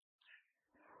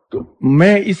 तो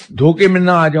मैं इस धोखे में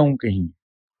ना आ जाऊं कहीं।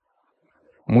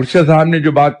 मुर्शद साहब ने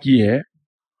जो बात की है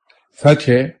सच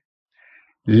है,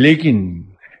 लेकिन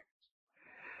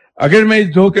अगर मैं इस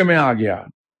धोखे में आ गया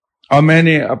और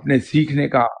मैंने अपने सीखने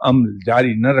का अमल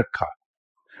जारी न रखा,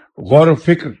 गौर व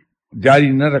फिक्र जारी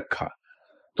न रखा,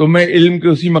 तो मैं इल्म के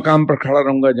उसी मकाम पर खड़ा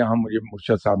रहूंगा जहां मुझे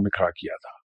मुर्शद साहब ने खड़ा किया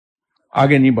था,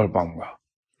 आगे नहीं बढ़ पाऊंगा।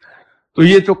 तो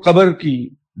ये तो कब्र की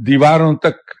दीवारों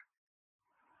तक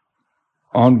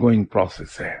ऑन गोइंग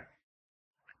प्रोसेस है।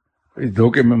 इस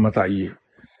धोखे में मत आइए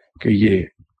कि ये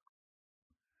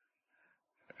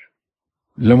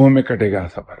लम्हों में कटेगा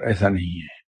सफर, ऐसा नहीं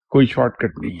है, कोई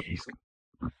शॉर्टकट नहीं है इसका।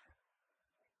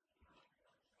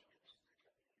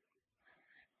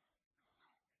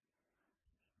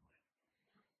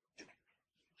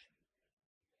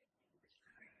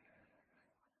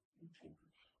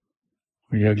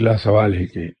 ये अगला सवाल है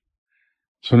कि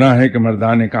सुना है कि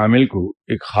मर्दान कामिल को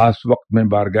एक खास वक्त में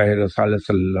बारगाह रसूल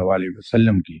सल्लल्लाहु अलैहि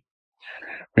वसल्लम की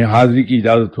में हाजिरी की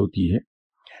इजाजत होती है,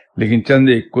 लेकिन चंद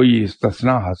एक कोई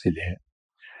इस्तिस्ना हासिल है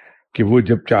कि वो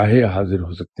जब चाहे हाजिर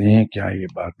हो सकते हैं। क्या ये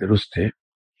बात दुरुस्त है?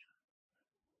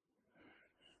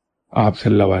 आप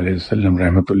सल्लल्लाहु अलैहि वसल्लम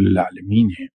रहमतुल लिल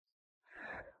आलमीन है,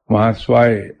 वहां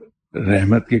स्वाय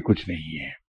रहमत के कुछ नहीं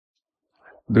है,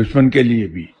 दुश्मन के लिए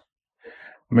भी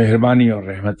मेहरबानी और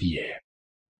रहमत ही है।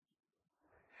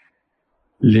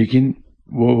 लेकिन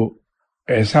वो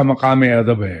ऐसा मकाम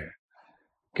अदब है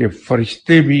कि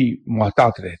फरिश्ते भी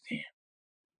मोहतात रहते हैं,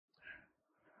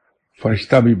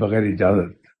 फरिश्ता भी बगैर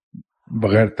इजाजत,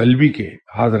 बगैर तलबी के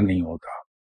हाजिर नहीं होता।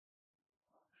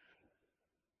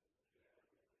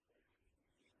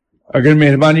 अगर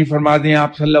मेहरबानी फरमा दें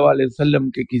आप सल्लल्लाहु अलैहि वसल्लम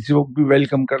के किसी को भी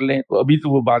वेलकम कर लें, तो अभी तो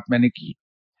वो बात मैंने की,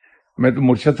 मैं तो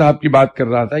मुर्शद साहब की बात कर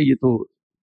रहा था। ये तो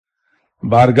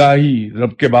बारगाह ही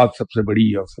रब के बाद सबसे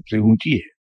बड़ी और सबसे ऊंची है।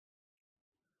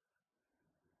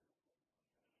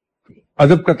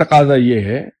 अदब का तकाजा ये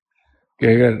है कि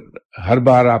अगर हर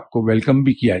बार आपको वेलकम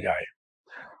भी किया जाए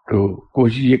तो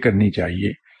कोशिश ये करनी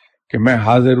चाहिए कि मैं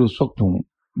हाजिर उस वक्त हूं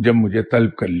جب مجھے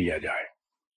طلب کر لیا جائے.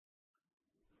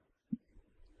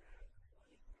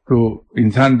 تو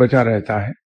انسان بچا رہتا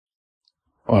ہے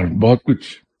اور بہت کچھ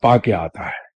پا کے آتا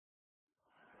ہے.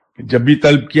 جب بھی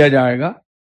طلب کیا جائے گا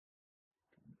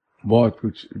بہت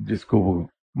کچھ، جس کو وہ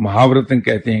محاورتاً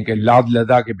کہتے ہیں کہ لاد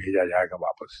لدا کے بھیجا جائے گا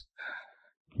واپس،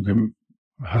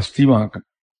 کیونکہ ہستی وہاں کا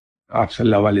آپ صلی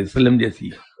اللہ علیہ وسلم جیسی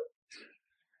ہے.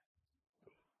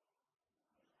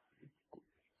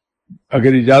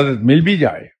 اگر اجازت مل بھی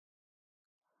جائے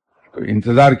تو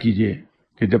انتظار کیجئے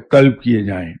کہ جب طلب کیے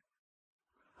جائیں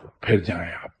پھر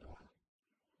جائیں آپ.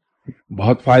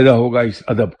 بہت فائدہ ہوگا اس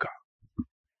ادب کا.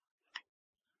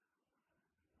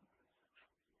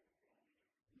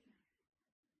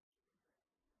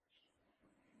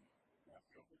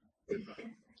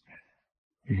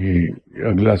 یہ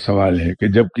اگلا سوال ہے کہ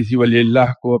جب کسی ولی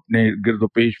اللہ کو اپنے گرد و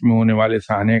پیش میں ہونے والے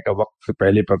سانحے کا وقت سے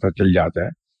پہلے پتہ چل جاتا ہے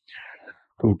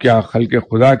تو کیا خلق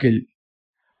خدا کے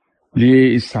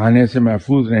لیے اس سانحے سے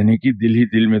محفوظ رہنے کی دل ہی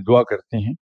دل میں دعا کرتے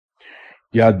ہیں،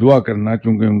 یا دعا کرنا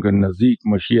چونکہ ان کے نزدیک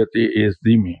مشیت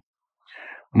ایزدی میں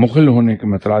مخل ہونے کے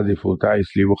مترادف ہوتا ہے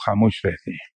اس لیے وہ خاموش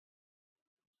رہتے ہیں؟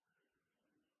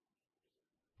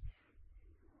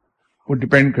 وہ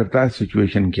ڈیپینڈ کرتا ہے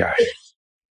سچویشن کیا ہے.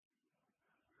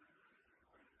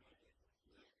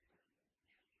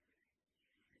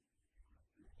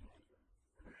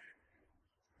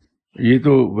 یہ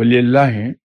تو ولی اللہ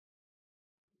ہیں.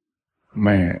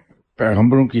 میں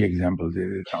پیغمبروں کی ایگزامپل دے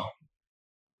دیتا ہوں.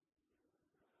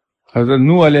 حضرت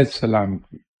نوح علیہ السلام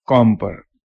کی قوم پر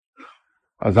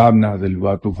عذاب نازل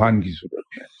ہوا طوفان کی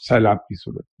صورت میں، سیلاب کی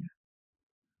صورت میں،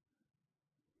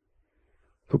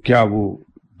 تو کیا وہ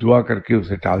دعا کر کے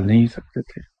اسے ٹال نہیں سکتے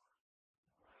تھے؟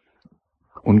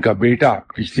 ان کا بیٹا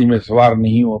کشتی میں سوار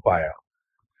نہیں ہو پایا،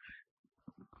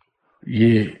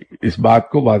 یہ اس بات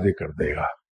کو واضح کر دے گا.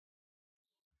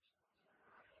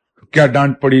 کیا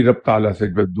ڈانٹ پڑی رب تعالیٰ سے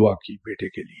جب دعا کی بیٹے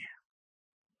کے لیے؟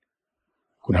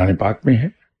 قرآن پاک میں ہے،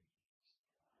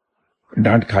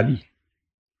 ڈانٹ کھا لی.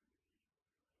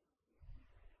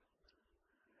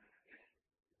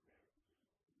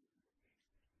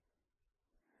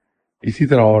 اسی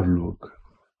طرح اور لوگ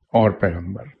اور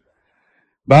پیغمبر.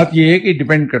 بات یہ ہے کہ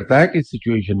ڈیپینڈ کرتا ہے کہ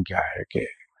سچویشن کیا ہے، کہ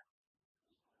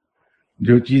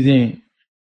جو چیزیں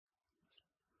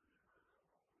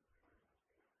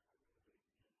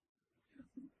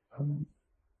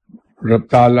رب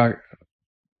تعالیٰ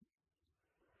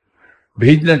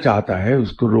بھیجنا چاہتا ہے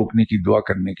اس کو روکنے کی دعا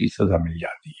کرنے کی سزا مل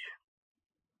جاتی ہے،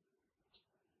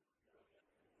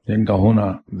 جن کا ہونا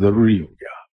ضروری ہو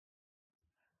گیا.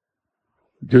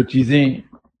 جو چیزیں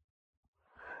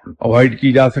اوائڈ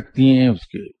کی جا سکتی ہیں اس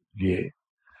کے لیے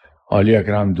اولیاء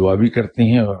کرام دعا بھی کرتے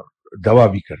ہیں اور دوا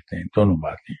بھی کرتے ہیں، دونوں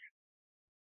باتیں.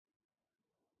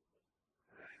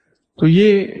 تو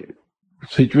یہ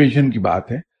سچویشن کی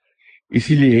بات ہے.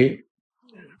 اسی لیے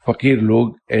فقیر لوگ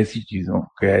ایسی چیزوں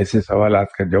کے ایسے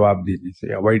سوالات کا جواب دینے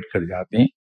سے اوائڈ کر جاتے ہیں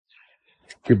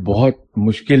کہ بہت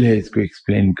مشکل ہے اس کو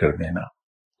ایکسپلین کر دینا،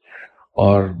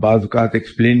 اور بعض اوقات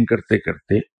ایکسپلین کرتے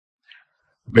کرتے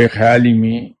بے خیالی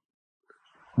میں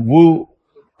وہ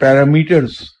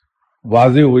پیرامیٹرز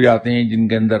واضح ہو جاتے ہیں جن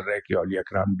کے اندر رہ کے اولیاء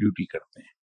کرام ڈیوٹی کرتے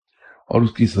ہیں، اور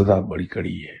اس کی سزا بڑی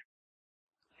کڑی ہے.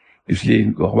 اس لیے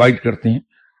ان کو اوائڈ کرتے ہیں.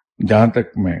 جہاں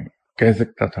تک میں کہہ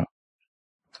سکتا تھا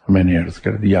میں نے عرض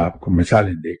کر دیا آپ کو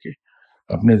مثالیں دے کے.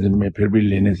 اپنے ذمے پھر بھی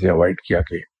لینے سے اوائڈ کیا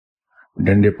کہ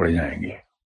ڈنڈے پڑ جائیں گے.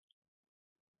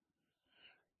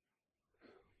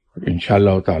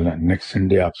 انشاءاللہ تعالی نیکسٹ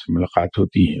سنڈے آپ سے ملاقات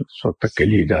ہوتی ہے. اس وقت تک کے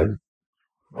لیے اجازت.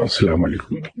 السلام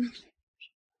علیکم.